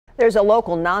There's a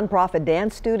local nonprofit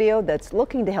dance studio that's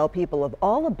looking to help people of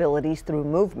all abilities through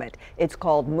movement. It's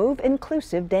called Move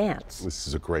Inclusive Dance. This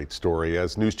is a great story.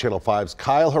 As News Channel 5's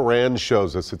Kyle Horan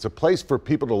shows us, it's a place for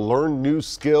people to learn new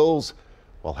skills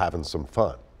while having some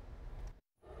fun.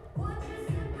 All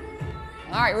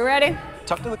right, we ready?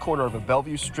 Tucked in the corner of a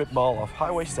Bellevue strip mall off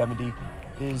Highway 70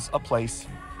 is a place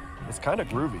that's kind of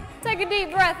groovy. Take a deep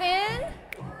breath in.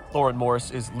 Lauren Morris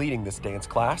is leading this dance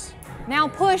class. Now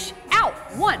push out.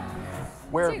 1,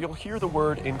 where 2. You'll hear the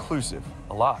word inclusive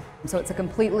a lot. So it's a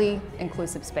completely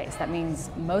inclusive space. That means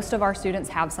most of our students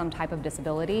have some type of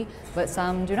disability, but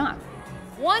some do not.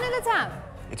 1 at a time.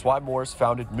 It's why Morris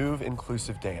founded Move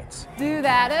Inclusive Dance. Do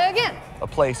that again. A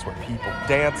place where people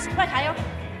dance.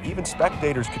 Even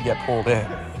spectators could get pulled in.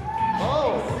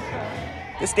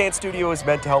 This dance studio is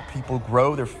meant to help people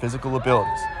grow their physical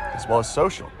abilities, as well as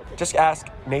social. Just ask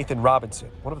Nathan Robinson,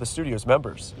 one of the studio's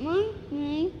members.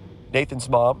 Nathan's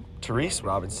mom, Therese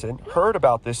Robinson, heard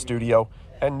about this studio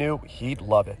and knew he'd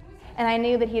love it. And I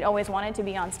knew that he'd always wanted to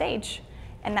be on stage,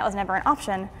 and that was never an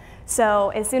option.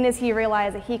 So as soon as he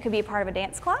realized that he could be a part of a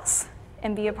dance class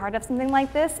and be a part of something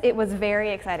like this, it was very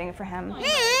exciting for him.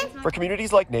 For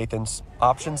communities like Nathan's,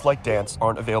 options like dance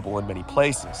aren't available in many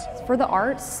places. For the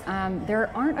arts,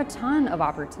 there aren't a ton of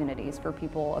opportunities for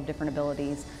people of different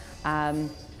abilities.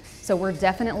 So we're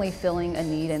definitely filling a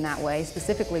need in that way,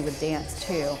 specifically with dance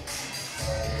too.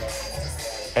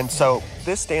 And so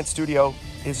this dance studio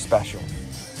is special.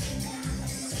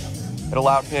 It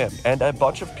allowed him and a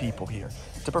bunch of people here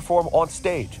to perform on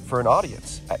stage for an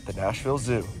audience at the Nashville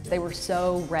Zoo. They were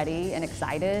so ready and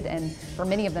excited, and for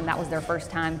many of them that was their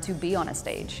first time to be on a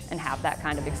stage and have that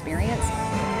kind of experience.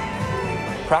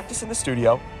 Practice in the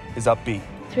studio is upbeat.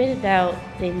 It's really about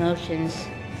the emotions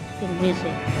in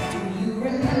music.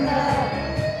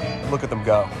 Look at them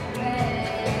go.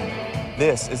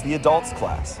 This is the adults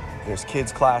class. There's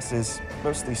kids classes,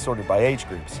 mostly sorted by age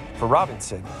groups. For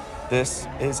Robinson, this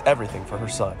is everything for her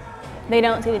son. They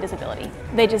don't see the disability.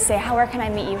 They just say, where can I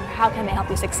meet you? How can I help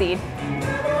you succeed?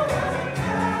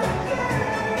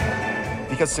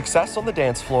 Because success on the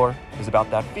dance floor is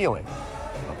about that feeling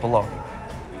of belonging.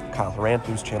 Kyle Horan,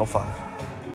 News Channel 5.